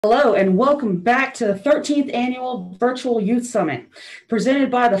Hello and welcome back to the 13th Annual Virtual Youth Summit,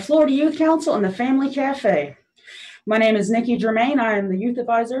 presented by the Florida Youth Council and the Family Cafe. My name is Nikki Germain. I am the Youth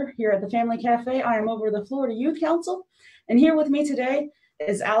Advisor here at the Family Cafe. I am over the Florida Youth Council, and here with me today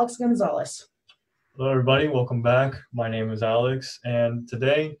is Alex Gonzalez. Hello everybody, welcome back. My name is Alex, and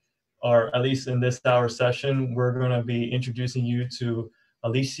today, or at least in this hour session, we're going to be introducing you to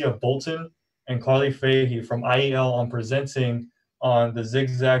Alicia Bolton and Carly Fahey from IEL on presenting on the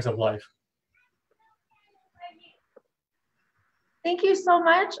zigzags of life. Thank you so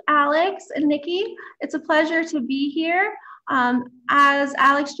much, Alex and Nikki. It's a pleasure to be here. As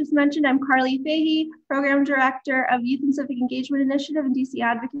Alex just mentioned, I'm Carly Fahey, Program Director of Youth and Civic Engagement Initiative and DC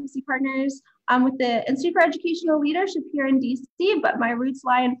Advocacy Partners with the Institute for Educational Leadership here in DC, but my roots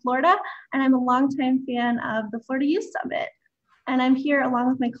lie in Florida, and I'm a longtime fan of the Florida Youth Summit. And I'm here along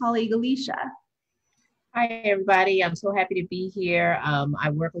with my colleague, Alicia. Hi, everybody. I'm so happy to be here. I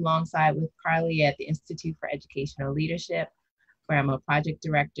work alongside with Carly at the Institute for Educational Leadership, where I'm a project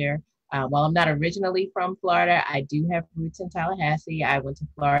director. While I'm not originally from Florida, I do have roots in Tallahassee. I went to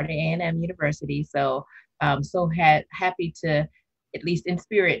Florida A&M University, so I'm so happy to, at least in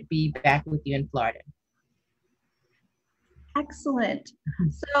spirit, be back with you in Florida. Excellent.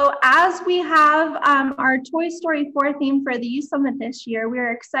 So as we have our Toy Story 4 theme for the Youth Summit this year,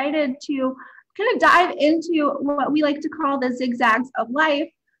 we're excited to kind of dive into what we like to call the zigzags of life,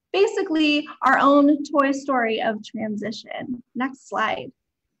 basically our own Toy Story of transition. Next slide.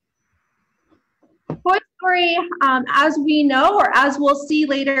 Toy Story, as we know, or as we'll see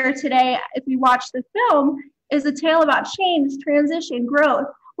later today if we watch the film, is a tale about change, transition, growth,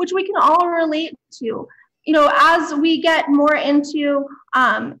 which we can all relate to. You know, as we get more into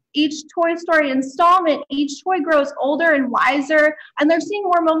each Toy Story installment, each toy grows older and wiser, and they're seeing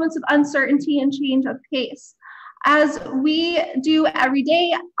more moments of uncertainty and change of pace. As we do every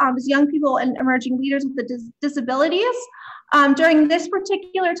day as young people and emerging leaders with disabilities, during this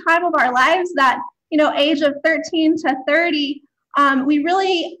particular time of our lives, that, you know, age of 13 to 30, we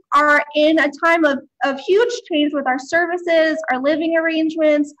really are in a time of huge change with our services, our living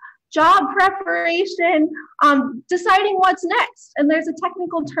arrangements, job preparation, deciding what's next. And there's a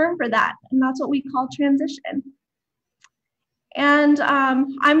technical term for that, and that's what we call transition. And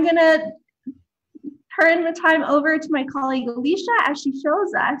I'm gonna turn the time over to my colleague Alicia as she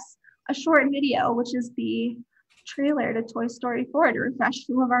shows us a short video, which is the trailer to Toy Story 4, to refresh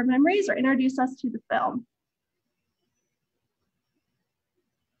some of our memories or introduce us to the film.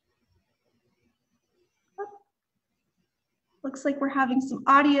 Looks like we're having some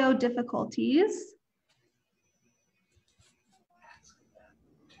audio difficulties.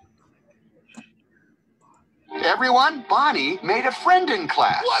 Everyone, Bonnie made a friend in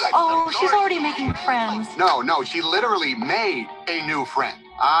class. Oh, she's already making friends. No, she literally made a new friend.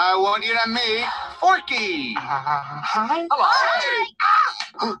 I want you to meet Forky. Hi. Hello. Hi.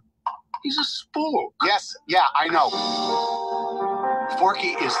 He's a spook. Yes, yeah, I know.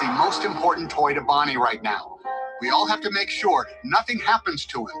 Forky is the most important toy to Bonnie right now. We all have to make sure nothing happens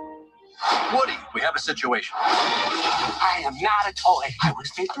to him. Woody, we have a situation. I am not a toy. I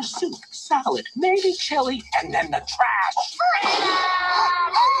was made for soup, salad, maybe chili, and then the trash.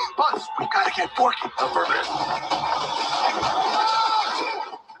 Buzz, we gotta get Forky. Affirmative.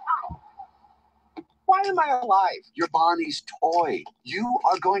 Why am I alive? You're Bonnie's toy. You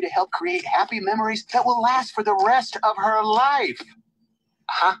are going to help create happy memories that will last for the rest of her life.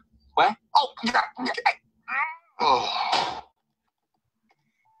 Huh? What? Oh, oh.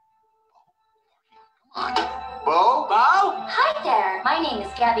 Come on. Bo? Hi there. My name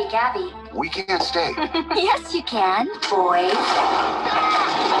is Gabby. We can't stay. Yes, you can, boys.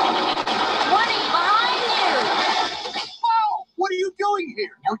 Woody, behind you! Whoa! What are you doing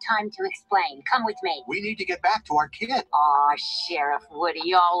here? No time to explain. Come with me. We need to get back to our kid. Aw, Sheriff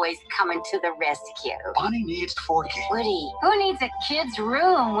Woody, always coming to the rescue. Bonnie needs Forky. Woody, who needs a kid's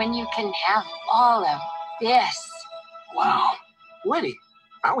room when you can have all of this? Wow. Woody,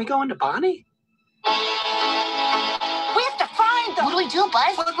 aren't we going to Bonnie? We have to find them. What do we do,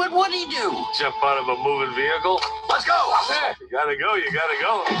 Buzz? What do you do? Jump out of a moving vehicle. Let's go. Yeah, you gotta go. You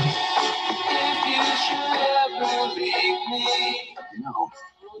know,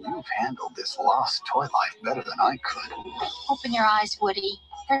 you've handled this lost toy life better than I could. Open your eyes, Woody.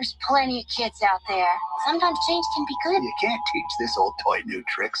 There's plenty of kids out there. Sometimes change can be good. You can't teach this old toy new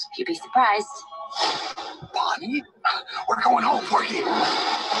tricks. You'd be surprised. Bonnie, we're going home, Forky.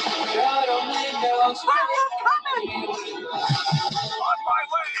 God only knows where we're coming. On my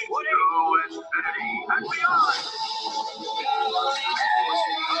way to infinity and beyond.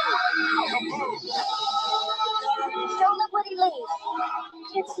 Don't let Woody leave.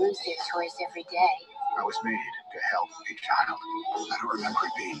 Kids lose their toys every day. I was made to help a child. I don't remember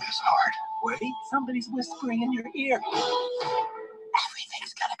it being this hard. Wait, somebody's whispering in your ear.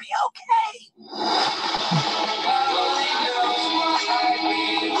 Everything's gonna be okay.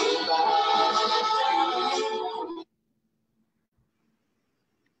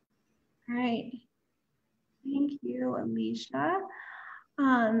 All right. Thank you, Alicia.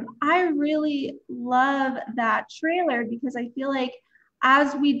 I really love that trailer because I feel like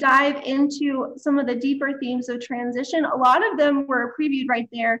as we dive into some of the deeper themes of transition, a lot of them were previewed right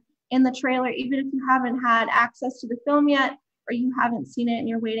there in the trailer, even if you haven't had access to the film yet, or you haven't seen it and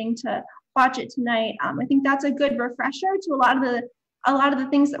you're waiting to watch it tonight. I think that's a good refresher to a lot of the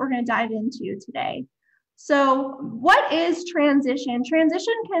things that we're going to dive into today. So what is transition?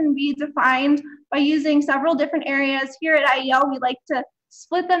 Transition can be defined by using several different areas. Here at IEL, we like to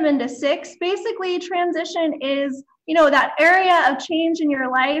split them into 6. Basically, transition is, that area of change in your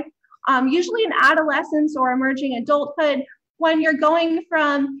life, usually in adolescence or emerging adulthood, when you're going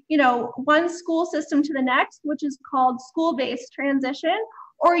from, one school system to the next, which is called school-based transition,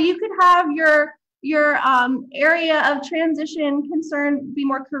 or you could have your area of transition concern be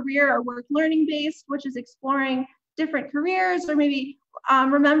more career or work learning based, which is exploring different careers, or maybe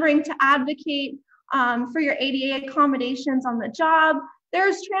remembering to advocate for your ADA accommodations on the job.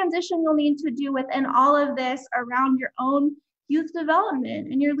 There's transition you'll need to do within all of this around your own youth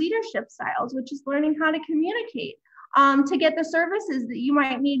development and your leadership styles, which is learning how to communicate to get the services that you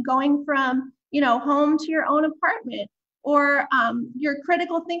might need going from home to your own apartment, or your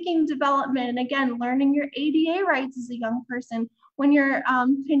critical thinking development, and again, learning your ADA rights as a young person when you're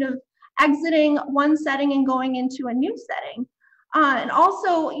kind of exiting one setting and going into a new setting. And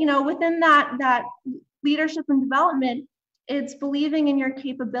also, within that leadership and development, it's believing in your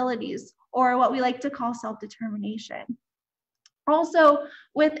capabilities, or what we like to call self-determination. Also,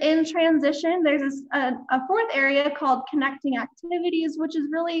 within transition, there's a 4th area called connecting activities, which is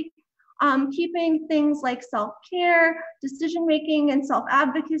really keeping things like self-care, decision-making, and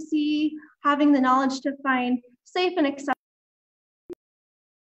self-advocacy, having the knowledge to find safe and acceptable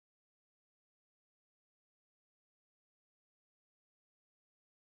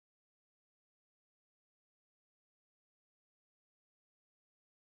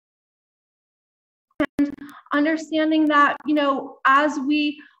understanding that, as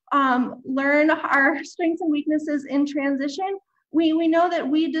we learn our strengths and weaknesses in transition, we know that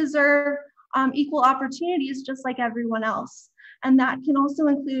we deserve equal opportunities just like everyone else. And that can also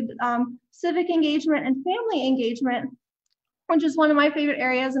include civic engagement and family engagement, which is one of my favorite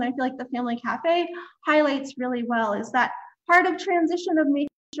areas. And I feel like the Family Cafe highlights really well, is that part of transition of making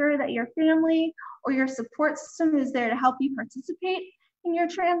sure that your family or your support system is there to help you participate in your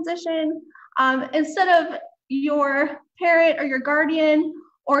transition. Instead of your parent or your guardian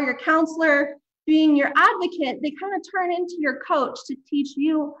or your counselor being your advocate, they kind of turn into your coach to teach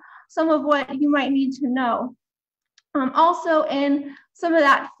you some of what you might need to know. Also, in some of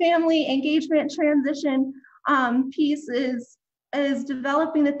that family engagement transition piece is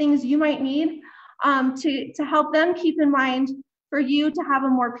developing the things you might need to help them keep in mind for you to have a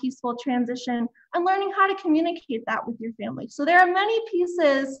more peaceful transition, and learning how to communicate that with your family. So there are many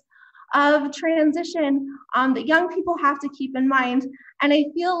pieces of transition that young people have to keep in mind. And I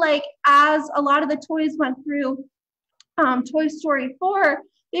feel like as a lot of the toys went through Toy Story 4,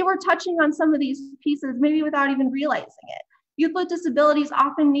 they were touching on some of these pieces, maybe without even realizing it. Youth with disabilities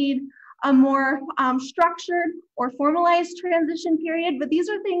often need a more structured or formalized transition period, but these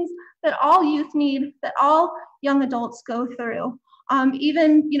are things that all youth need, that all young adults go through,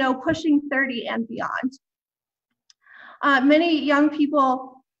 even pushing 30 and beyond. Many young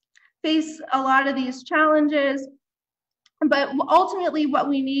people face a lot of these challenges, but ultimately what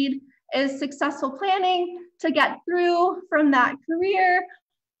we need is successful planning to get through from that career,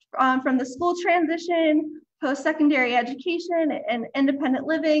 from the school transition, post-secondary education, and independent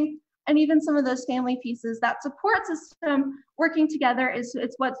living, and even some of those family pieces. That support system working together is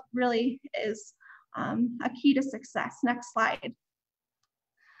what really is a key to success. Next slide.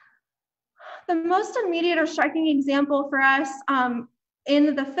 The most immediate or striking example for us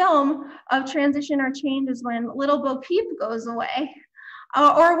in the film of transition or change is when little Bo Peep goes away,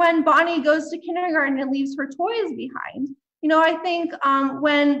 or when Bonnie goes to kindergarten and leaves her toys behind. I think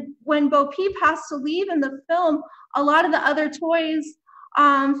when Bo Peep has to leave in the film, a lot of the other toys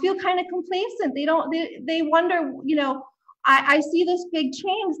feel kind of complacent. They wonder, I see this big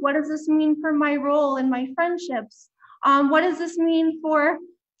change. What does this mean for my role and my friendships? What does this mean for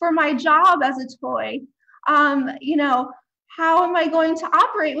my job as a toy? How am I going to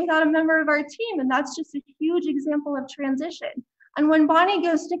operate without a member of our team? And that's just a huge example of transition. And when Bonnie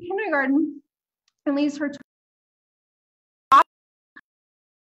goes to kindergarten and leaves her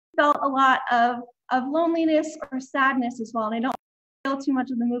felt a lot of loneliness or sadness as well. And I don't feel too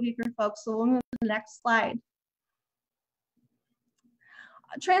much of the movie for folks, so we'll move to the next slide.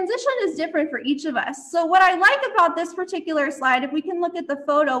 Transition is different for each of us. So what I like about this particular slide, if we can look at the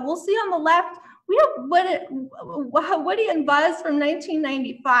photo, we'll see on the left, we have Woody and Buzz from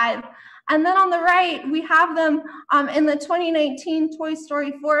 1995. And then on the right, we have them in the 2019 Toy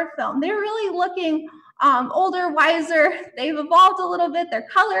Story 4 film. They're really looking older, wiser. They've evolved a little bit. Their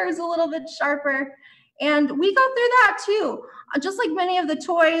color is a little bit sharper. And we go through that too. Just like many of the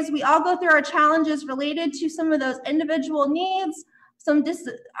toys, we all go through our challenges related to some of those individual needs, some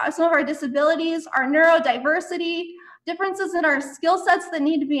of our disabilities, our neurodiversity, differences in our skill sets that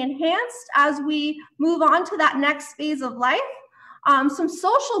need to be enhanced as we move on to that next phase of life. Some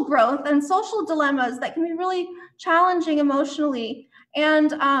social growth and social dilemmas that can be really challenging emotionally.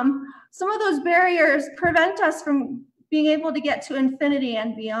 And some of those barriers prevent us from being able to get to infinity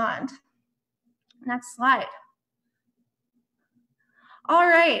and beyond. Next slide. All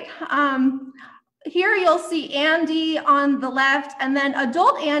right. Here you'll see Andy on the left and then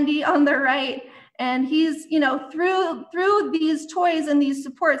adult Andy on the right. And he's, you know, through these toys and these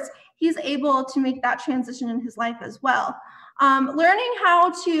supports, he's able to make that transition in his life as well. Learning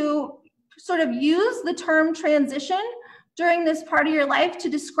how to sort of use the term transition during this part of your life to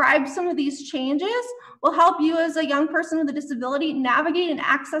describe some of these changes will help you as a young person with a disability navigate and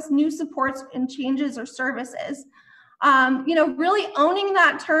access new supports and changes or services. You know, really owning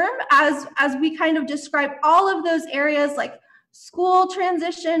that term as we kind of describe all of those areas like school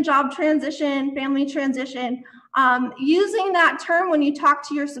transition, job transition, family transition. Using that term when you talk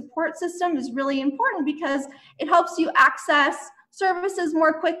to your support system is really important because it helps you access services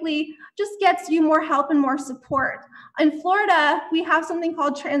more quickly, just gets you more help and more support. In Florida, we have something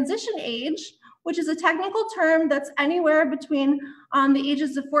called transition age, which is a technical term that's anywhere between the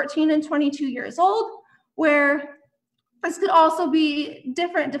ages of 14 and 22 years old, where this could also be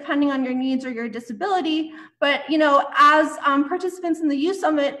different depending on your needs or your disability. But, you know, as participants in the Youth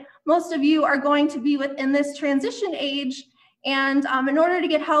Summit, most of you are going to be within this transition age. And in order to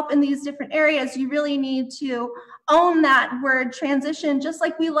get help in these different areas, you really need to own that word transition, just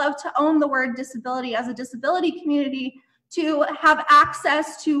like we love to own the word disability as a disability community, to have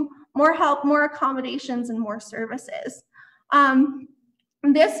access to more help, more accommodations, and more services.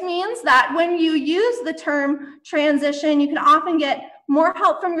 This means that when you use the term transition, you can often get more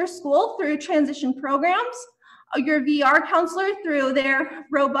help from your school through transition programs, your VR counselor through their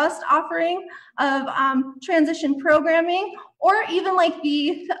robust offering of transition programming, or even like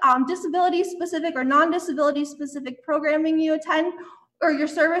the disability specific or non-disability specific programming you attend, or your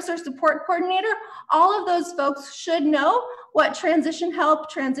service or support coordinator. All of those folks should know what transition help,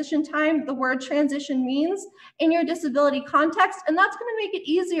 transition time, the word transition means in your disability context. And that's going to make it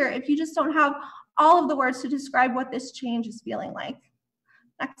easier if you just don't have all of the words to describe what this change is feeling like.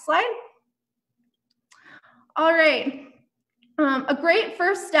 Next slide. All right. A great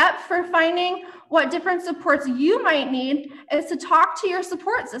first step for finding what different supports you might need is to talk to your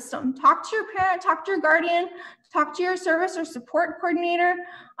support system. Talk to your parent, talk to your guardian, talk to your service or support coordinator.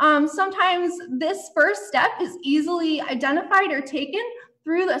 Sometimes this first step is easily identified or taken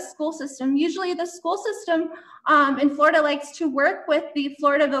through the school system. Usually the school system in Florida likes to work with the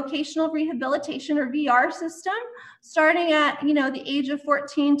Florida Vocational Rehabilitation or VR system, starting at, you know, the age of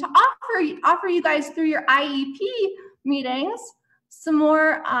 14 to offer you guys through your IEP meetings some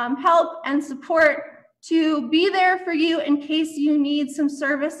more help and support to be there for you in case you need some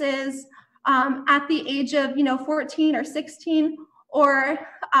services at the age of, you know, 14 or 16 or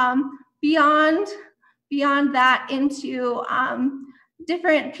beyond that into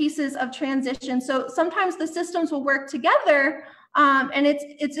different pieces of transition. So sometimes the systems will work together, and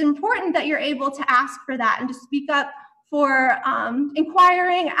it's important that you're able to ask for that and to speak up for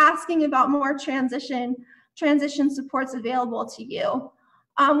inquiring, asking about more transition supports available to you.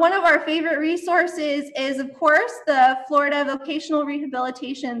 One of our favorite resources is, of course, the Florida Vocational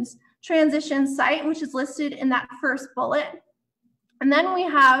Rehabilitation's transition site, which is listed in that first bullet. And then we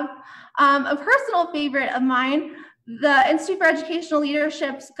have a personal favorite of mine, the Institute for Educational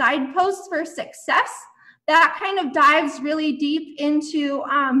Leadership's Guideposts for Success. That kind of dives really deep into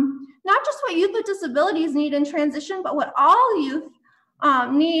not just what youth with disabilities need in transition, but what all youth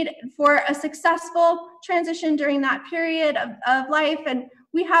need for a successful transition during that period of life. And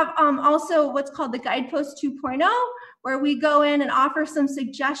we have also what's called the Guidepost 2.0, where we go in and offer some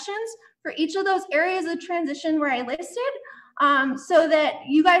suggestions for each of those areas of transition where I listed, so that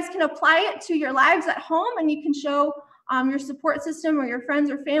you guys can apply it to your lives at home and you can show your support system or your friends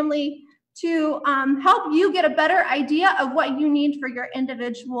or family to help you get a better idea of what you need for your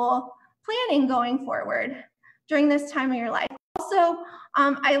individual planning going forward during this time of your life. Also,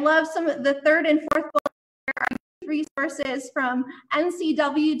 I love some of the third and fourth resources from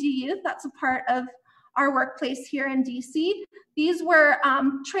NCWD Youth. That's a part of our workplace here in DC. These were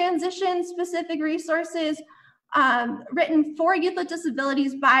transition-specific resources written for youth with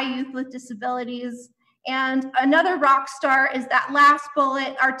disabilities by youth with disabilities. And another rock star is that last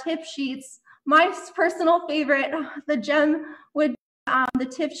bullet, our tip sheets. My personal favorite, the gem, would be the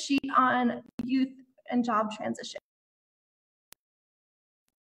tip sheet on youth and job transition.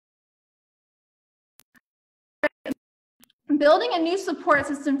 Building a new support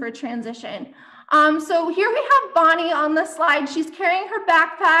system for transition. So here we have Bonnie on the slide. She's carrying her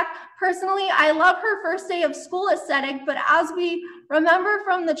backpack. Personally, I love her first day of school aesthetic, but as we remember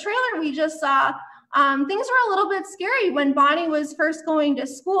from the trailer we just saw, things were a little bit scary when Bonnie was first going to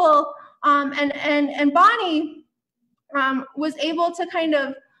school, and Bonnie was able to kind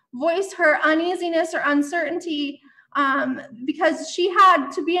of voice her uneasiness or uncertainty because she had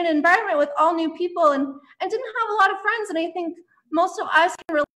to be in an environment with all new people and didn't have a lot of friends. And I think most of us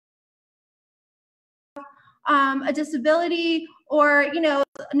can relate a disability or, you know,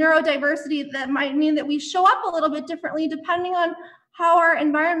 neurodiversity that might mean that we show up a little bit differently depending on how our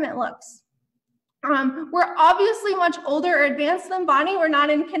environment looks. We're obviously much older or advanced than Bonnie. We're not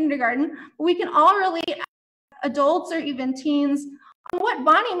in kindergarten, but we can all relate, adults or even teens, on what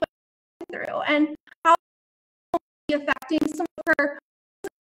Bonnie went through and how it's affecting some of her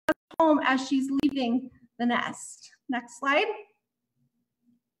home as she's leaving the nest. Next slide.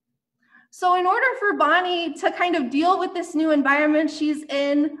 So in order for Bonnie to kind of deal with this new environment she's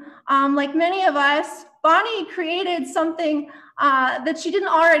in, like many of us, Bonnie created something that she didn't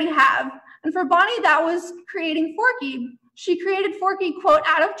already have. And for Bonnie, that was creating Forky. She created Forky, quote,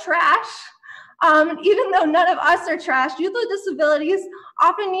 out of trash. Even though none of us are trash, youth with disabilities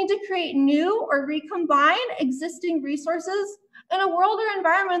often need to create new or recombine existing resources in a world or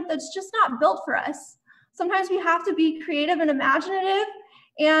environment that's just not built for us. Sometimes we have to be creative and imaginative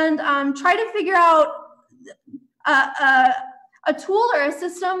and try to figure out a tool or a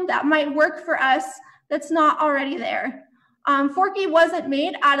system that might work for us that's not already there. Forky wasn't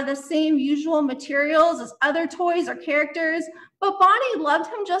made out of the same usual materials as other toys or characters, but Bonnie loved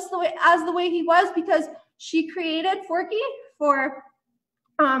him just the way he was because she created Forky for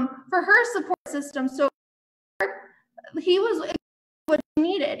her support system. So he was what she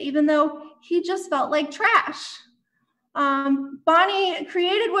needed, even though he just felt like trash. Bonnie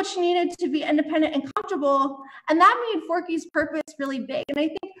created what she needed to be independent and comfortable, and that made Forky's purpose really big. And I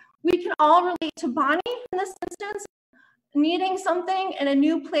think we can all relate to Bonnie in this instance, needing something in a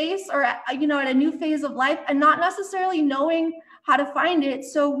new place or at a new phase of life and not necessarily knowing how to find it.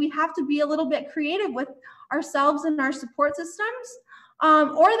 So we have to be a little bit creative with ourselves and our support systems.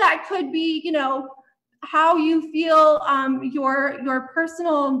 Or that could be, you know, how you feel your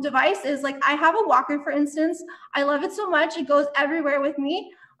personal devices. Like I have a walker, for instance. I love it so much. It goes everywhere with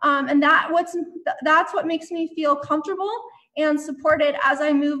me. And that's what makes me feel comfortable and supported as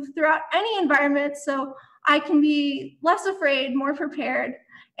I move throughout any environment. So I can be less afraid, more prepared.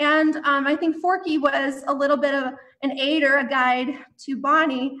 And I think Forky was a little bit of an aid or a guide to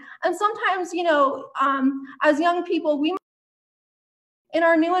Bonnie. And sometimes, you know, as young people, we in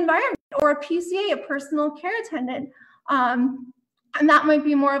our new environment or a PCA, a personal care attendant. And that might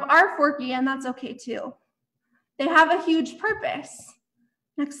be more of our Forky, and that's okay too. They have a huge purpose.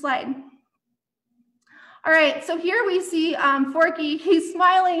 Next slide. All right, so here we see Forky. He's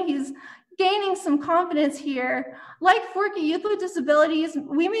smiling, he's gaining some confidence here. Like Forky, youth with disabilities,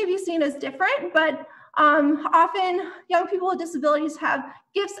 we may be seen as different, but often young people with disabilities have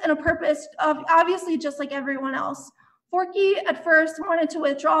gifts and a purpose, obviously just like everyone else. Forky at first wanted to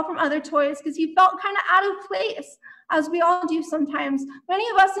withdraw from other toys because he felt kind of out of place, as we all do sometimes. Many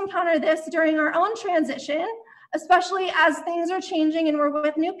of us encounter this during our own transition, especially as things are changing and we're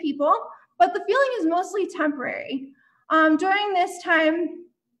with new people, but the feeling is mostly temporary. During this time,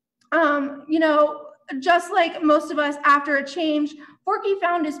 you know, just like most of us after a change, Forky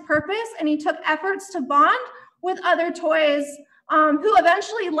found his purpose and he took efforts to bond with other toys who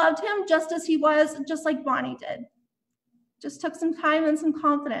eventually loved him just as he was, just like Bonnie did. Just took some time and some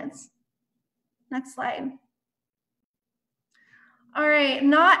confidence. Next slide. All right,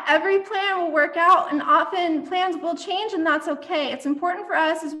 not every plan will work out and often plans will change and that's okay. It's important for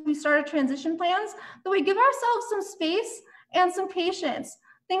us as we start our transition plans that we give ourselves some space and some patience.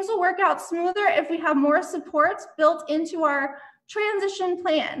 Things will work out smoother if we have more supports built into our transition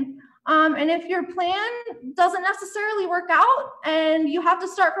plan. And if your plan doesn't necessarily work out and you have to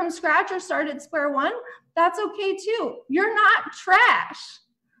start from scratch or start at square one, that's okay too. You're not trash.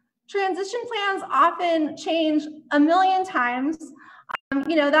 Transition plans often change a million times.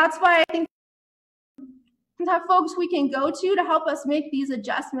 That's why I think we have folks we can go to help us make these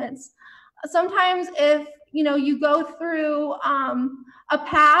adjustments. Sometimes if you go through a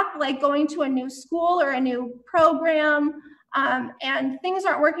path like going to a new school or a new program, and things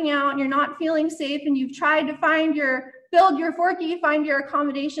aren't working out and you're not feeling safe and you've tried to build your Forky, find your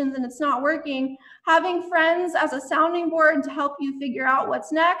accommodations, and it's not working, having friends as a sounding board to help you figure out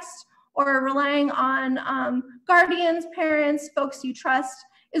what's next, or relying on guardians, parents, folks you trust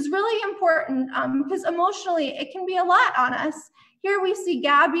is really important, because emotionally it can be a lot on us. Here we see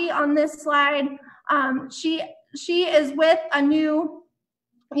Gabby on this slide. She is with a new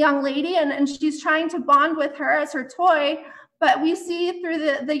young lady and she's trying to bond with her as her toy, but we see through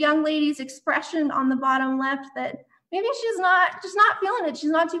the young lady's expression on the bottom left that maybe she's just not feeling it. She's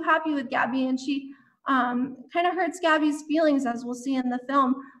not too happy with Gabby, and she kind of hurts Gabby's feelings, as we'll see in the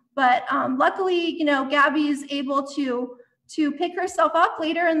film. But luckily, Gabby's able to pick herself up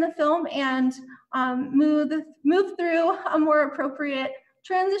later in the film and move through a more appropriate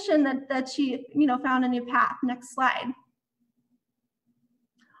transition that she found a new path. Next slide.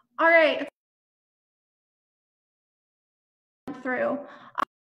 All right. Through.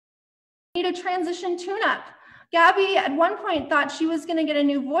 Need a transition tune-up. Gabby at one point thought she was going to get a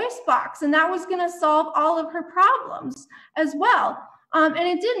new voice box and that was going to solve all of her problems as well. And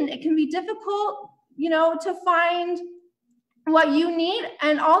it didn't. It can be difficult, to find what you need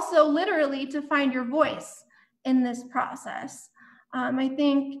and also literally to find your voice in this process. I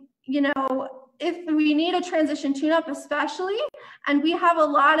think, if we need a transition tune-up especially, and we have a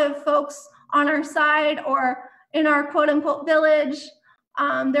lot of folks on our side or in our quote-unquote village,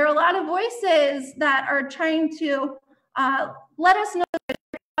 there are a lot of voices that are trying to let us know that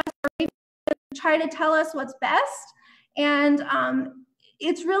or maybe try to tell us what's best. And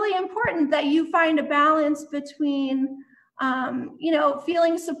it's really important that you find a balance between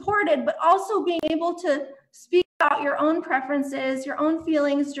feeling supported, but also being able to speak about your own preferences, your own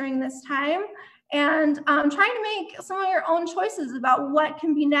feelings during this time, and trying to make some of your own choices about what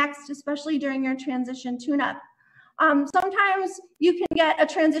can be next, especially during your transition tune-up. Sometimes you can get a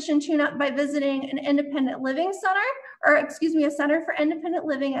transition tune-up by visiting an independent living center, or a center for independent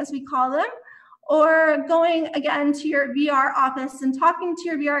living as we call them, or going again to your VR office and talking to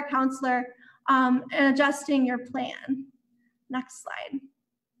your VR counselor and adjusting your plan. Next slide.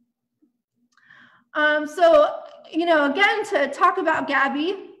 Again, to talk about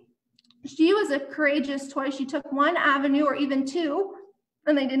Gabby, she was a courageous toy. She took one avenue or even two,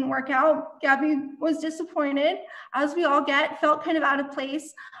 and they didn't work out. Gabby was disappointed, as we all get, felt kind of out of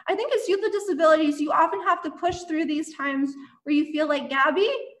place. I think as youth with disabilities, you often have to push through these times where you feel like Gabby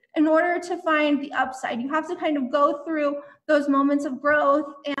in order to find the upside. You have to kind of go through those moments of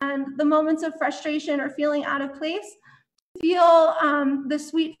growth and the moments of frustration or feeling out of place, feel the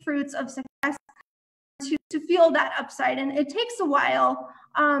sweet fruits of success, to feel that upside. And it takes a while.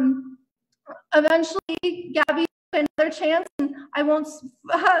 Eventually, Gabby took another chance, and I won't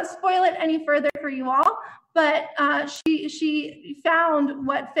spoil it any further for you all, but she found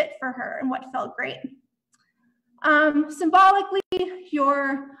what fit for her and what felt great. Symbolically,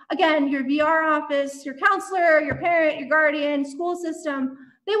 your VR office, your counselor, your parent, your guardian, school system,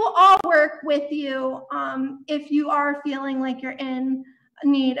 they will all work with you if you are feeling like you're in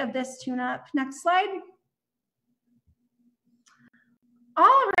need of this tune-up. Next slide.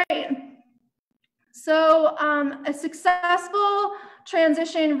 All right. So a successful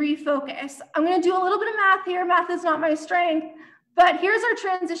transition refocus. I'm going to do a little bit of math here. Math is not my strength, but here's our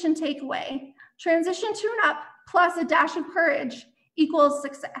transition takeaway. Transition tune-up plus a dash of courage equals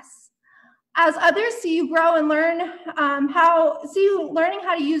success. As others see you grow and learn learning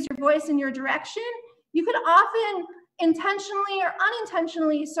how to use your voice in your direction, you could often intentionally or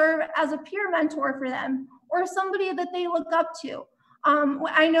unintentionally serve as a peer mentor for them or somebody that they look up to.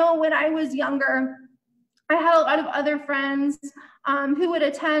 I know when I was younger, I had a lot of other friends who would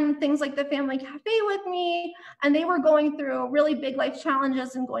attend things like the Family Cafe with me, and they were going through really big life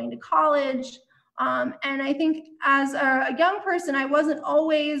challenges and going to college. And I think as a young person, I wasn't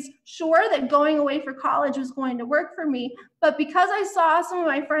always sure that going away for college was going to work for me. But because I saw some of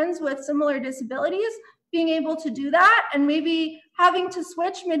my friends with similar disabilities being able to do that and maybe having to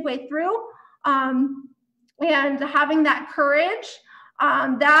switch midway through and having that courage,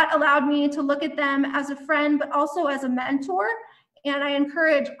 that allowed me to look at them as a friend, but also as a mentor. And I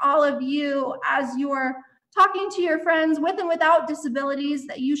encourage all of you as you're talking to your friends with and without disabilities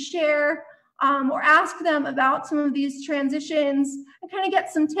that you share, or ask them about some of these transitions and kind of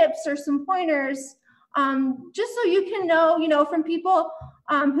get some tips or some pointers, just so you can know, from people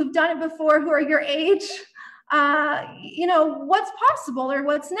who've done it before, who are your age, what's possible or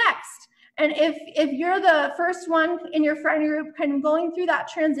what's next. And if you're the first one in your friend group kind of going through that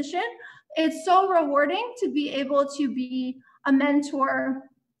transition, it's so rewarding to be able to be a mentor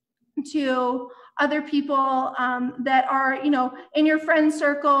to other people that are, in your friend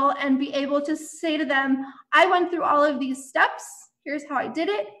circle, and be able to say to them, I went through all of these steps. Here's how I did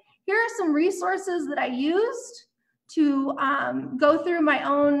it. Here are some resources that I used to go through my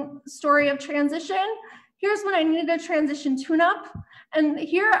own story of transition. Here's when I needed a transition tune-up. And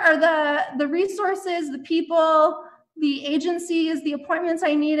here are the resources, the people, the agencies, the appointments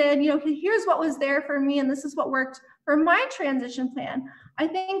I needed. Here's what was there for me, and this is what worked for my transition plan. I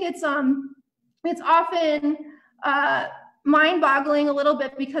think it's often mind-boggling a little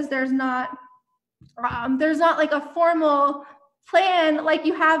bit, because there's not like a formal plan like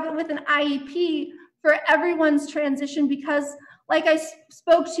you have with an IEP for everyone's transition, because like I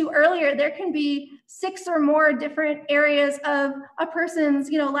spoke to earlier, there can be 6 or more different areas of a person's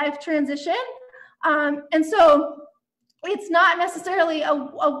life transition, and so it's not necessarily a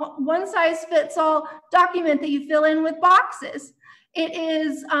one-size-fits-all document that you fill in with boxes. It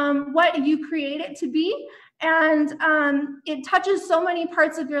is what you create it to be, and it touches so many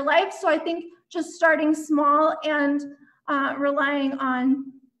parts of your life. So I think just starting small and relying on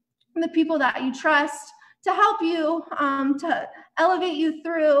the people that you trust to help you, to elevate you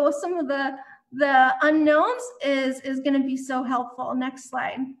through some of the unknowns is going to be so helpful. Next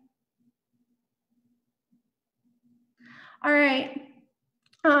slide. All right.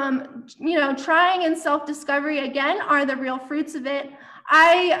 Trying and self-discovery, again, are the real fruits of it.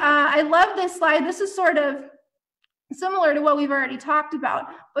 I love this slide. This is sort of similar to what we've already talked about,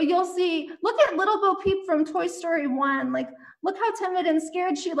 but you'll see, look at little Bo Peep from Toy Story 1. Like, look how timid and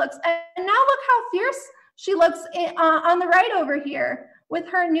scared she looks. And now look how fierce she looks on the right over here with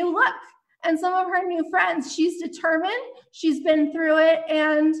her new look and some of her new friends. She's determined, she's been through it,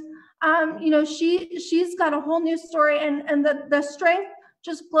 and she's got a whole new story, and the strength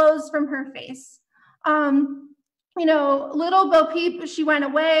just glows from her face. Little Bo Peep, she went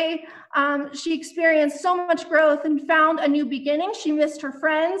away. She experienced so much growth and found a new beginning. She missed her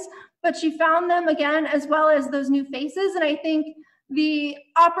friends, but she found them again, as well as those new faces. And I think the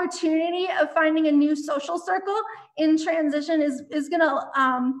opportunity of finding a new social circle in transition is going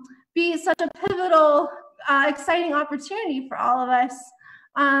to be such a pivotal, exciting opportunity for all of us.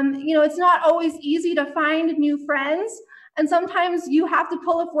 It's not always easy to find new friends, and sometimes you have to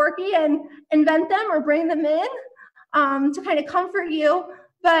pull a Forky and invent them or bring them in to kind of comfort you.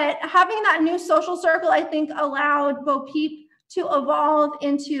 But having that new social circle, I think, allowed Bo Peep to evolve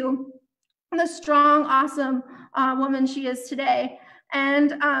into the strong, awesome woman she is today.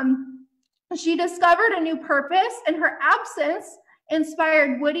 And she discovered a new purpose, and her absence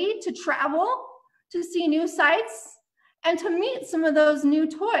inspired Woody to travel, to see new sights, and to meet some of those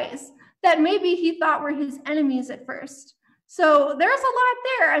new toys that maybe he thought were his enemies at first. So there's a lot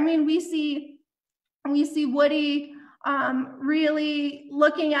there. I mean, we see Woody really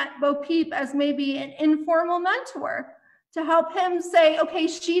looking at Bo Peep as maybe an informal mentor to help him say, okay,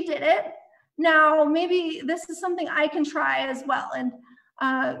 she did it. Now maybe this is something I can try as well. And,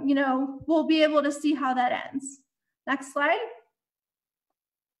 we'll be able to see how that ends. Next slide.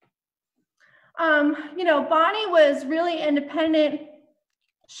 Bonnie was really independent.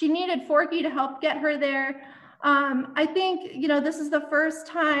 She needed Forky to help get her there. I think, this is the first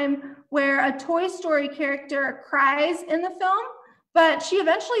time where a Toy Story character cries in the film, but she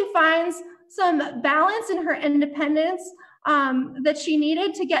eventually finds some balance in her independence that she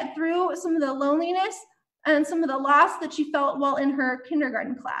needed to get through some of the loneliness and some of the loss that she felt while in her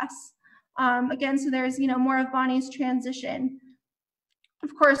kindergarten class. Again, so there's, more of Bonnie's transition.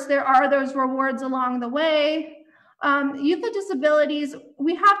 Of course, there are those rewards along the way. Youth with disabilities,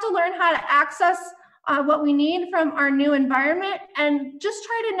 we have to learn how to access what we need from our new environment and just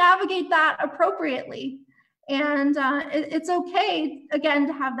try to navigate that appropriately. And it's okay, again,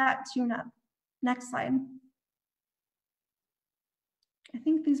 to have that tune-up. Next slide. I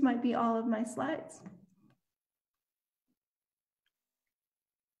think these might be all of my slides.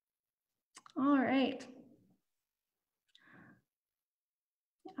 All right.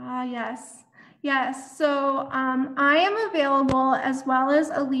 Yes. So I am available, as well as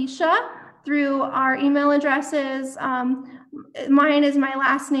Alicia, through our email addresses. Mine is my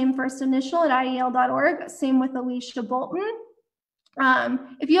last name, first initial, at iel.org. Same with Alicia Bolton.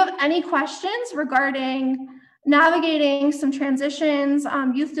 If you have any questions regarding navigating some transitions,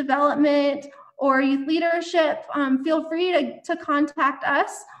 youth development, or youth leadership, feel free to contact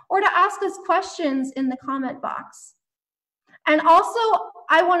us or to ask us questions in the comment box. And also,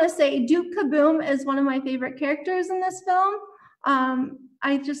 I want to say Duke Kaboom is one of my favorite characters in this film.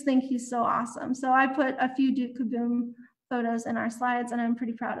 I just think he's so awesome. So I put a few Duke Kaboom photos in our slides, and I'm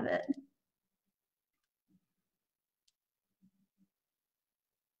pretty proud of it.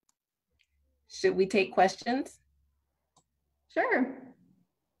 Should we take questions? Sure.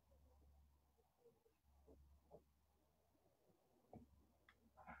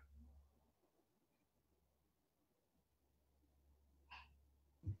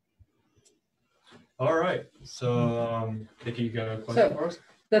 All right. So, Nikki, you got a question for us?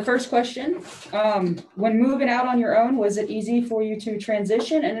 The first question, when moving out on your own, was it easy for you to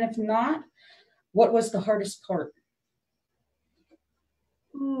transition? And if not, what was the hardest part?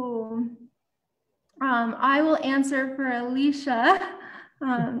 Ooh. I will answer for Alicia.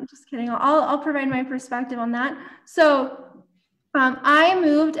 Just kidding. I'll provide my perspective on that. So I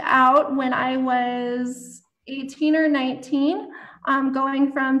moved out when I was 18 or 19,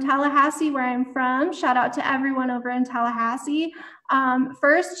 going from Tallahassee, where I'm from. Shout out to everyone over in Tallahassee.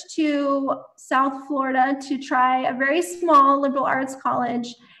 First to South Florida to try a very small liberal arts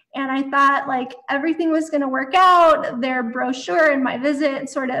college. And I thought like everything was going to work out. Their brochure and my visit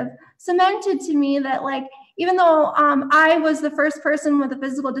sort of cemented to me that like, even though I was the first person with a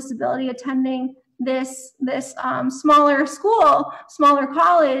physical disability attending this smaller school, smaller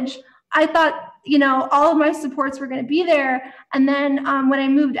college, I thought, you know, all of my supports were going to be there. And then when I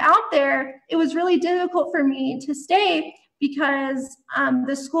moved out there, it was really difficult for me to stay because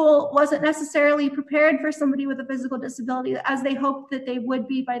the school wasn't necessarily prepared for somebody with a physical disability as they hoped that they would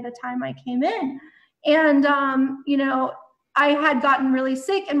be by the time I came in. And, you know, I had gotten really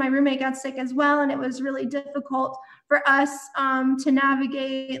sick and my roommate got sick as well. And it was really difficult for us to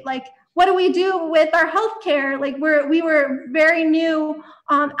navigate, like, what do we do with our healthcare? Like we were very new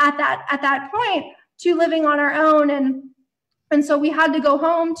at that point to living on our own. And so we had to go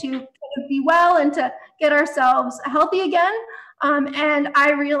home to be well and to get ourselves healthy again. And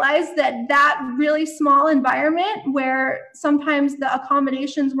I realized that really small environment where sometimes the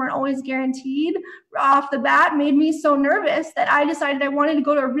accommodations weren't always guaranteed off the bat made me so nervous that I decided I wanted to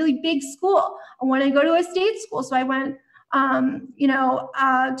go to a really big school. I wanted to go to a state school. So I went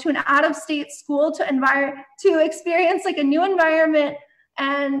to an out-of-state school to experience like a new environment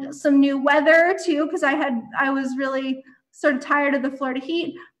and some new weather too, because I was really sort of tired of the Florida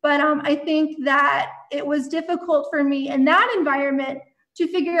heat. But I think that it was difficult for me in that environment to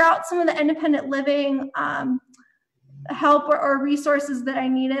figure out some of the independent living help or resources that I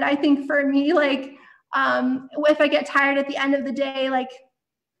needed. I think for me, like if I get tired at the end of the day, like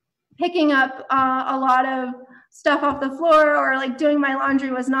picking up a lot of stuff off the floor or like doing my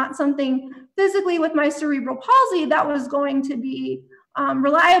laundry was not something physically with my cerebral palsy that was going to be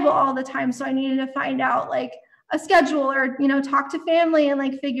reliable all the time. So I needed to find out like a schedule or, you know, talk to family and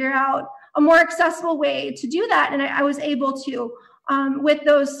like figure out a more accessible way to do that. And I was able to with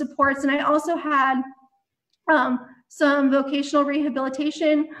those supports. And I also had some vocational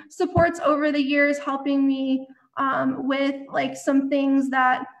rehabilitation supports over the years, helping me with like some things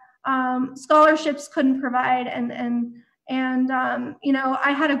that scholarships couldn't provide. And you know,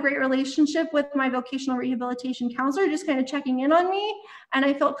 I had a great relationship with my vocational rehabilitation counselor, just kind of checking in on me. And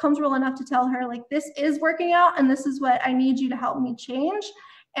I felt comfortable enough to tell her like, this is working out and this is what I need you to help me change.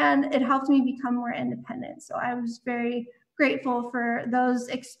 And it helped me become more independent. So I was very grateful for those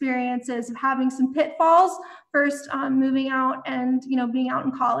experiences of having some pitfalls first, moving out and, you know, being out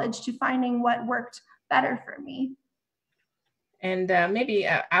in college to finding what worked better for me. And maybe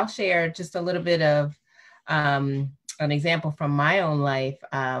I'll share just a little bit of an example from my own life.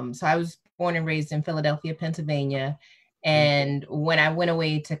 So I was born and raised in Philadelphia, Pennsylvania. And when I went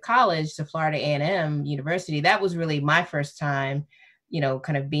away to college, to Florida A&M University, that was really my first time, you know,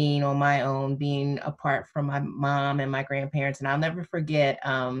 kind of being on my own, being apart from my mom and my grandparents. And I'll never forget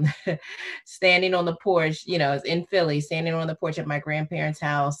standing on the porch, you know, in Philly, standing on the porch at my grandparents'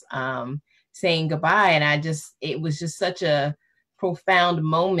 house, saying goodbye. And it was just such a profound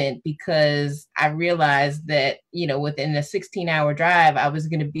moment because I realized that, you know, within a 16-hour drive, I was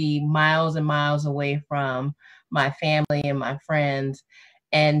going to be miles and miles away from my family and my friends.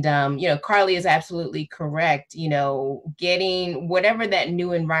 And, you know, Carly is absolutely correct. You know, getting whatever that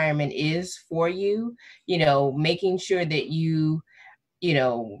new environment is for you, you know, making sure that you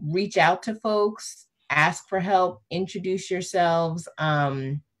know, reach out to folks, ask for help, introduce yourselves.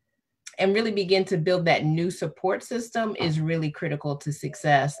 really begin to build that new support system is really critical to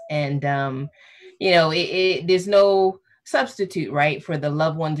success. And there's no substitute, right, for the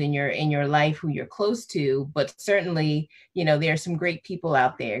loved ones in your life who you're close to, but certainly, there are some great people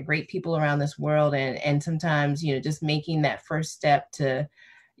out there, great people around this world, and sometimes, just making that first step to,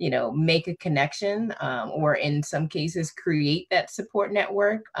 make a connection, or in some cases create that support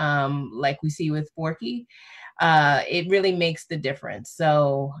network, like we see with Forky, it really makes the difference.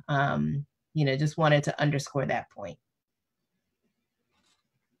 So, just wanted to underscore that point.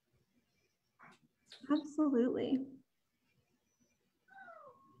 Absolutely.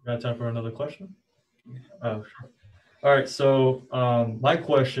 Got time for another question? Oh, sure. All right. So my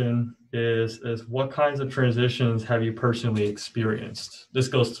question is what kinds of transitions have you personally experienced? This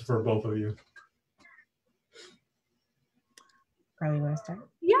goes for both of you. Carly, you want to start?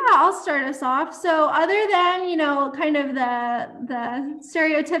 Yeah, I'll start us off. So other than, kind of the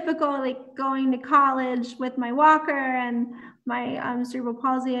stereotypical, like going to college with my walker and my cerebral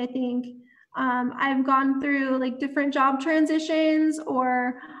palsy, I think I've gone through like different job transitions,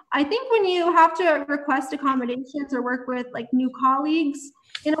 or I think when you have to request accommodations or work with like new colleagues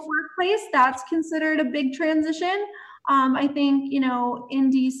in a workplace, that's considered a big transition. I think,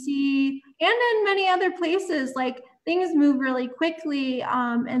 in DC and in many other places, like things move really quickly.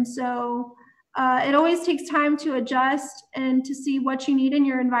 And so it always takes time to adjust and to see what you need in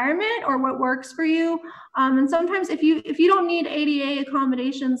your environment or what works for you. And sometimes if you don't need ADA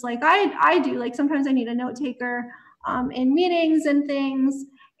accommodations like I do, like sometimes I need a note taker in meetings and things.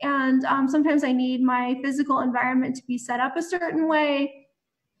 And sometimes I need my physical environment to be set up a certain way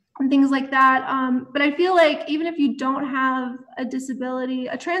and things like that. But I feel like even if you don't have a disability,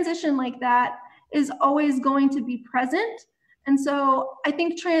 a transition like that is always going to be present. And so I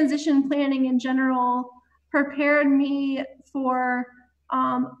think transition planning in general prepared me for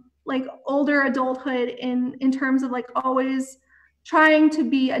like older adulthood in terms of like always trying to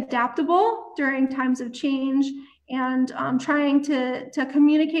be adaptable during times of change and trying to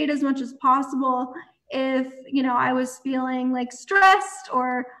communicate as much as possible if I was feeling like stressed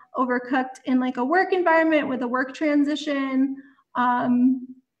or overcooked in like a work environment with a work transition.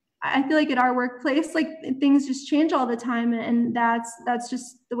 I feel like at our workplace, like things just change all the time, and that's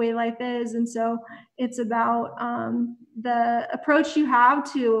just the way life is. And so it's about the approach you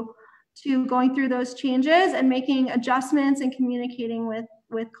have to going through those changes and making adjustments and communicating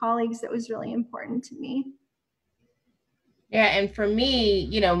with colleagues. That was really important to me. Yeah, and for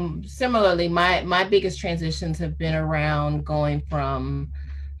me, similarly, my biggest transitions have been around going from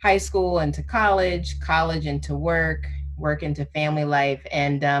high school into college into work into family life,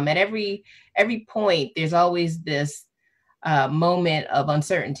 and at every point, there's always this moment of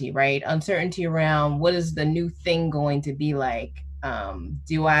uncertainty, right? Uncertainty around what is the new thing going to be like?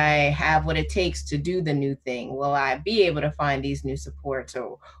 Do I have what it takes to do the new thing? Will I be able to find these new supports?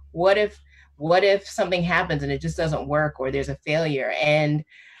 Or what if something happens and it just doesn't work, or there's a failure? And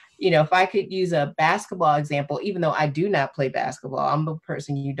if I could use a basketball example, even though I do not play basketball, I'm the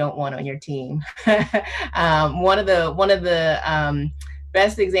person you don't want on your team. One of the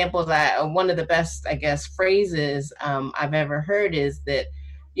best examples, one of the best, I guess, phrases I've ever heard is that,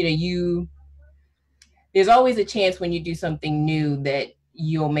 there's always a chance when you do something new that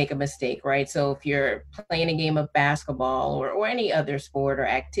you'll make a mistake, right? So if you're playing a game of basketball or any other sport or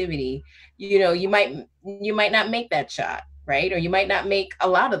activity, you might not make that shot, right? Or you might not make a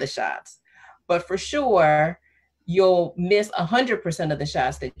lot of the shots, but for sure, you'll miss 100% of the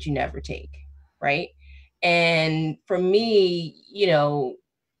shots that you never take, right? And for me,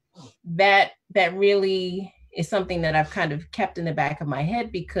 that really is something that I've kind of kept in the back of my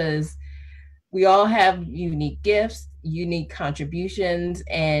head, because we all have unique gifts, unique contributions.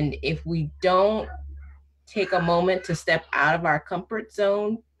 And if we don't take a moment to step out of our comfort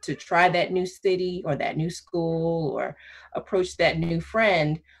zone to try that new city or that new school or approach that new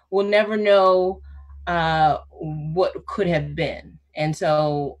friend, we'll never know what could have been. And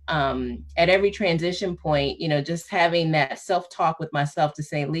so at every transition point, just having that self-talk with myself to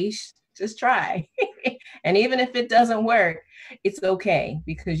say, Leash, just try. And even if it doesn't work, it's okay,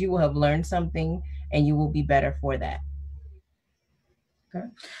 because you will have learned something and you will be better for that. Okay.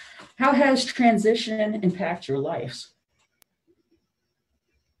 How has transition impacted your lives?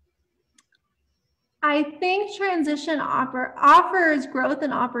 I think transition offers growth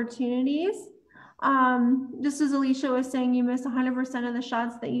and opportunities. Just as Alicia was saying, you miss 100% of the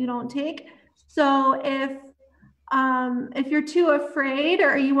shots that you don't take. So if you're too afraid,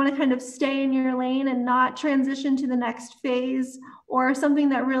 or you want to kind of stay in your lane and not transition to the next phase, or something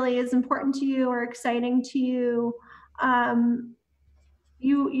that really is important to you or exciting to you,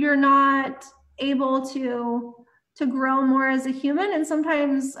 you're not able to grow more as a human. And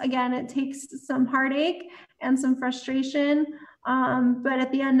sometimes, again, it takes some heartache and some frustration. But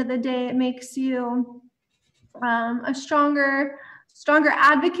at the end of the day, it makes you a stronger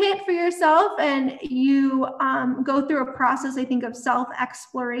advocate for yourself, and you go through a process, I think, of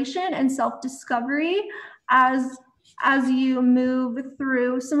self-exploration and self-discovery as you move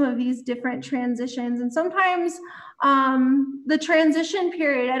through some of these different transitions. And sometimes the transition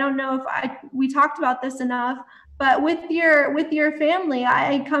period, I don't know if we talked about this enough, but with your family,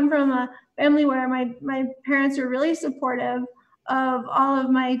 I come from a family where my parents are really supportive of all of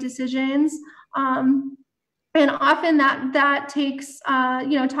my decisions. And often that takes,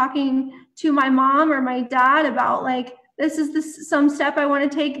 talking to my mom or my dad about, like, this is some step I want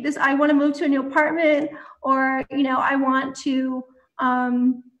to take. I want to move to a new apartment, or, I want to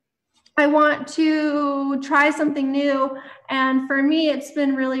try something new. And for me, it's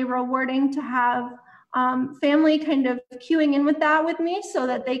been really rewarding to have family kind of cueing in with that with me, so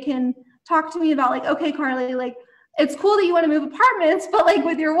that they can talk to me about, like, okay, Carly, like, it's cool that you want to move apartments, but, like,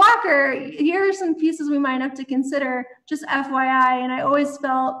 with your walker, here are some pieces we might have to consider, just FYI. And I always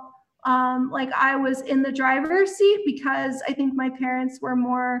felt like I was in the driver's seat, because I think my parents were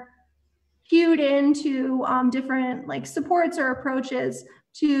more cued into different, like, supports or approaches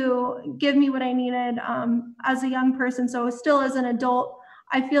to give me what I needed as a young person. So still as an adult,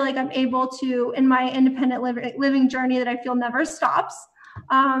 I feel like I'm able to, in my independent living journey that I feel never stops,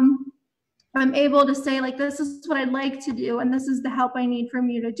 I'm able to say, like, this is what I'd like to do, and this is the help I need from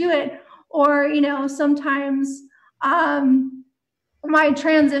you to do it. Or, sometimes my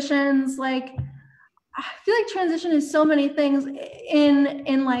transitions, like, I feel like transition is so many things,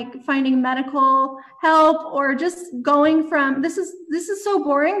 in like finding medical help, or just going from, this is so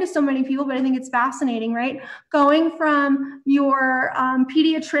boring to so many people, but I think it's fascinating, right? Going from your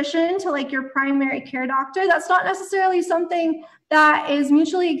pediatrician to, like, your primary care doctor. That's not necessarily something that is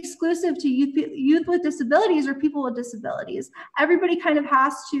mutually exclusive to youth with disabilities or people with disabilities. Everybody kind of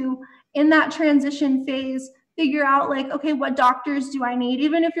has to, in that transition phase, figure out, like, okay, what doctors do I need?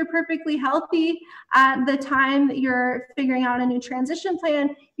 Even if you're perfectly healthy at the time that you're figuring out a new transition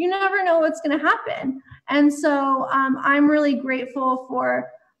plan, you never know what's going to happen. And so I'm really grateful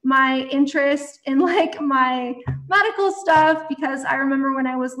for my interest in, like, my medical stuff, because I remember when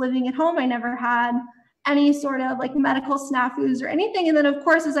I was living at home, I never had any sort of, like, medical snafus or anything. And then, of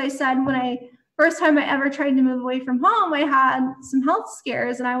course, as I said, first time I ever tried to move away from home, I had some health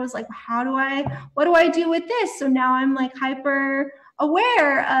scares, and I was like, what do I do with this? So now I'm, like, hyper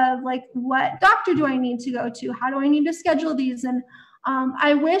aware of, like, what doctor do I need to go to? How do I need to schedule these? And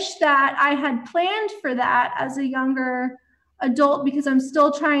I wish that I had planned for that as a younger adult, because I'm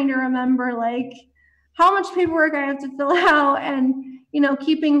still trying to remember, like, how much paperwork I have to fill out, and,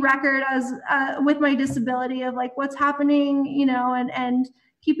 keeping record as with my disability of, like, what's happening, and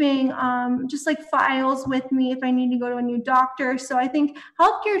keeping just, like, files with me if I need to go to a new doctor. So I think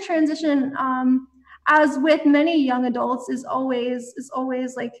healthcare transition, as with many young adults, is always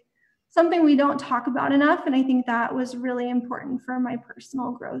like something we don't talk about enough. And I think that was really important for my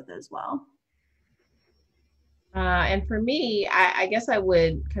personal growth as well. And for me, I guess I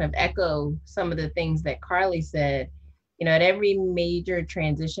would kind of echo some of the things that Carly said. At every major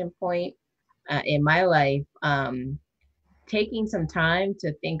transition point in my life, taking some time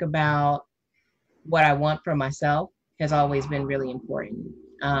to think about what I want for myself has always been really important.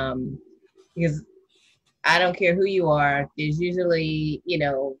 Because I don't care who you are, there's usually,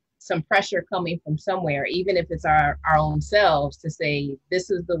 some pressure coming from somewhere, even if it's our own selves, to say,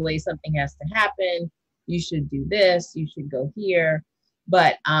 this is the way something has to happen. You should do this, you should go here.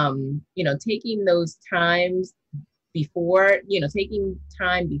 But, taking those times before, taking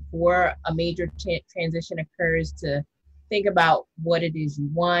time before a major transition occurs to think about what it is you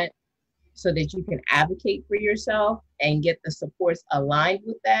want, so that you can advocate for yourself and get the supports aligned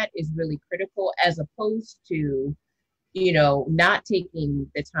with that, is really critical, as opposed to, not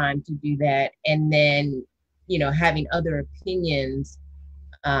taking the time to do that, and then, having other opinions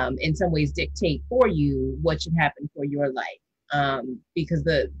in some ways dictate for you what should happen for your life. Because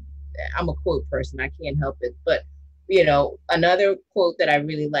I'm a quote person, I can't help it. But, another quote that I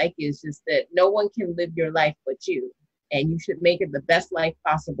really like is just that no one can live your life but you, and you should make it the best life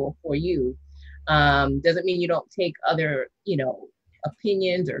possible for you. Doesn't mean you don't take other,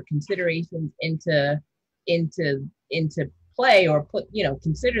 opinions or considerations into play, or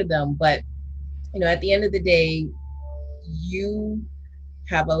consider them. But, at the end of the day, you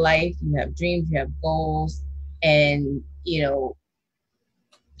have a life, you have dreams, you have goals, and,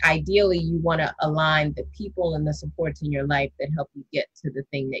 ideally you want to align the people and the supports in your life that help you get to the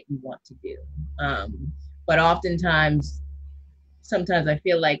thing that you want to do. But oftentimes, sometimes I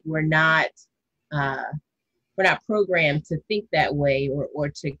feel like we're not programmed to think that way, or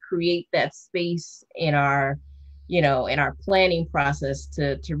to create that space in our, in our planning process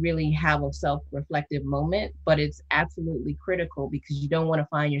to really have a self-reflective moment. But it's absolutely critical, because you don't want to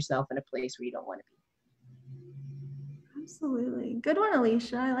find yourself in a place where you don't want to be. Absolutely. Good one,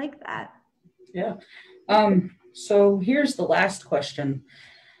 Alicia. I like that. Yeah. So here's the last question.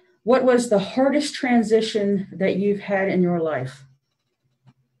 What was the hardest transition that you've had in your life?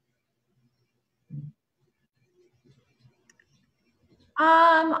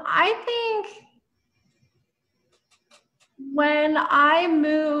 I think when I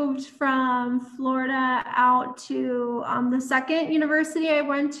moved from Florida out to the second university I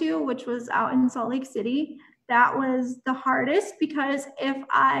went to, which was out in Salt Lake City, that was the hardest, because if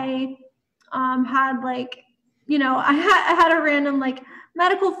I had like, I had a random like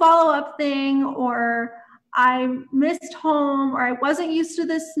medical follow-up thing, or I missed home, or I wasn't used to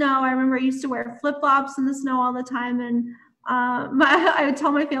the snow. I remember I used to wear flip-flops in the snow all the time, and I would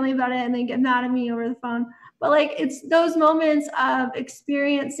tell my family about it and they'd get mad at me over the phone. But like, it's those moments of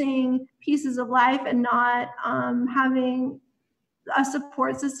experiencing pieces of life and not having a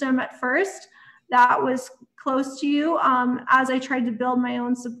support system at first that was close to you. As I tried to build my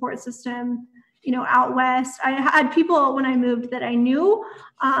own support system, out west, I had people when I moved that I knew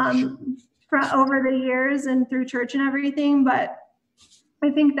from over the years and through church and everything. But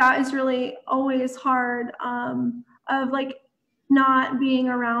I think that is really always hard, of like not being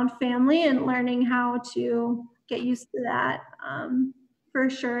around family and learning how to get used to that. For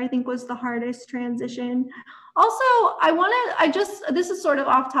sure, I think was the hardest transition. Also, this is sort of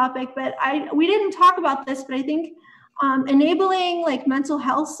off topic, but we didn't talk about this, but I think enabling like mental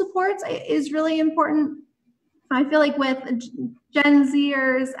health supports is really important. I feel like with Gen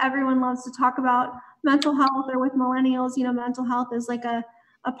Zers, everyone loves to talk about mental health, or with millennials, mental health is like a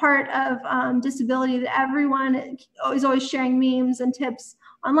part of disability that everyone is always sharing memes and tips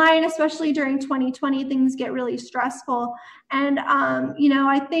online, especially during 2020. Things get really stressful. And,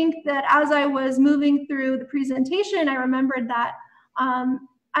 I think that as I was moving through the presentation, I remembered that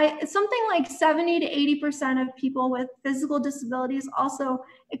something like 70 to 80% of people with physical disabilities also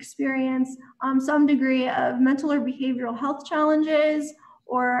experience some degree of mental or behavioral health challenges,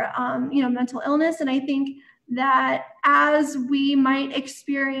 or mental illness. And I think that as we might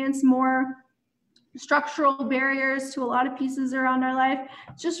experience more structural barriers to a lot of pieces around our life,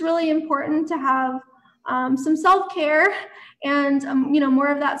 it's just really important to have some self-care and more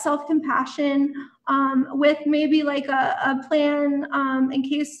of that self-compassion, with maybe like a plan in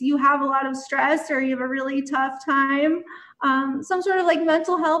case you have a lot of stress or you have a really tough time, some sort of like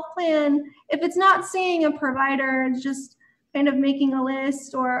mental health plan. If it's not seeing a provider, it's just kind of making a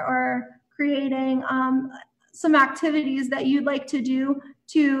list, or creating some activities that you'd like to do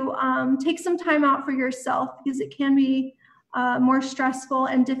to take some time out for yourself, because it can be more stressful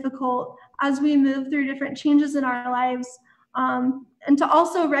and difficult as we move through different changes in our lives. And to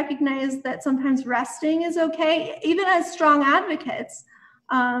also recognize that sometimes resting is okay, even as strong advocates,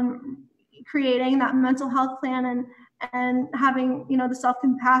 creating that mental health plan and having, the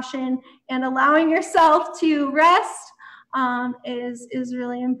self-compassion and allowing yourself to rest is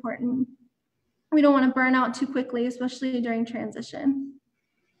really important. We don't want to burn out too quickly, especially during transition.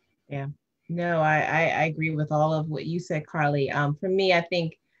 Yeah, no, I agree with all of what you said, Carly. For me, I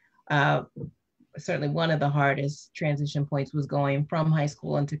think certainly one of the hardest transition points was going from high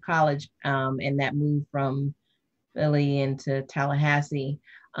school into college, and that move from Philly into Tallahassee.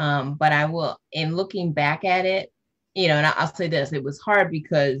 But I will, in looking back at it, and I'll say this, it was hard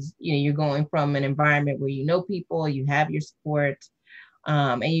because, you're going from an environment where you know people, you have your support,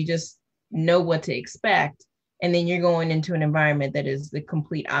 and you just know what to expect. And then you're going into an environment that is the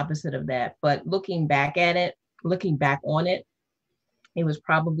complete opposite of that. But looking back on it, it was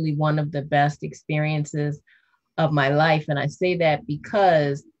probably one of the best experiences of my life. And I say that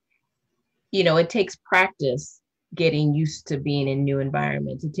because, it takes practice getting used to being in new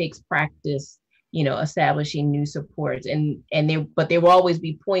environments. It takes practice, establishing new supports. But there will always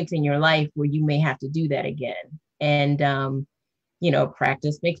be points in your life where you may have to do that again. And,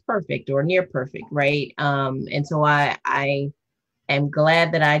 practice makes perfect, or near perfect, right? And so I am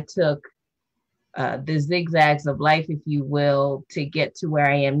glad that I took the zigzags of life, if you will, to get to where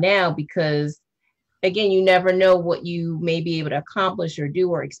I am now, because again, you never know what you may be able to accomplish or do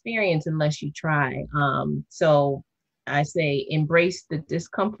or experience unless you try. So I say embrace the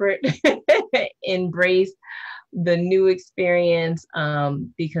discomfort, embrace the new experience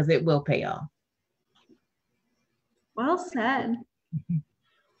because it will pay off. Well said.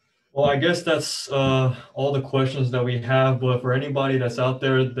 Well, I guess that's all the questions that we have. But for anybody that's out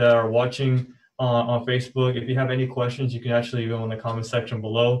there that are watching on Facebook, if you have any questions, you can actually go in the comment section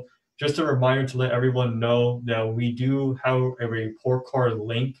below. Just a reminder to let everyone know that we do have a report card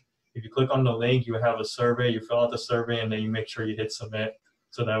link. If you click on the link, you have a survey, you fill out the survey, and then you make sure you hit submit.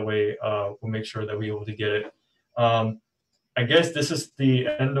 So that way we'll make sure that we're able to get it. I guess this is the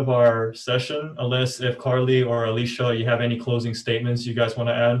end of our session, unless if Carly or Alicia, you have any closing statements you guys want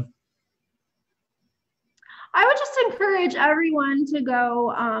to add? I would just encourage everyone to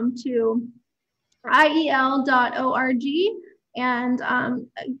go to iel.org and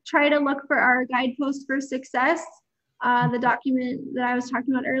try to look for our guidepost for success, the document that I was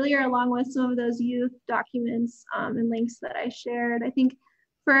talking about earlier, along with some of those youth documents and links that I shared. I think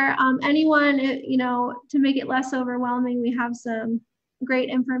for anyone, to make it less overwhelming, we have some great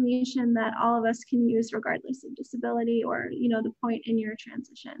information that all of us can use regardless of disability or, the point in your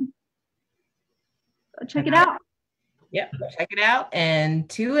transition. So check it out. Yep, check it out, and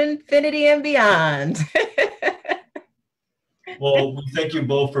to infinity and beyond. Well, we thank you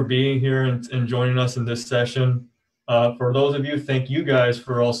both for being here and joining us in this session. For those of you, thank you guys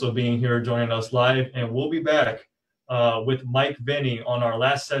for also being here, joining us live, and we'll be back with Mike Vinny on our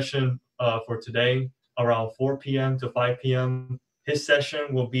last session for today, around 4 p.m. to 5 p.m. His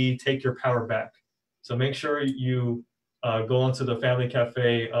session will be Take Your Power Back. So make sure you go onto the Family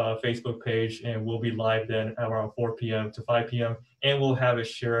Cafe Facebook page, and we'll be live then around 4 p.m. to 5 p.m. And we'll have it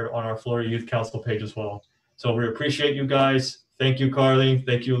shared on our Florida Youth Council page as well. So we appreciate you guys. Thank you, Carly.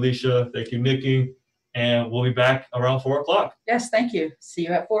 Thank you, Alicia. Thank you, Nikki. And we'll be back around 4 o'clock. Yes, thank you. See you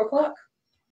at 4 o'clock.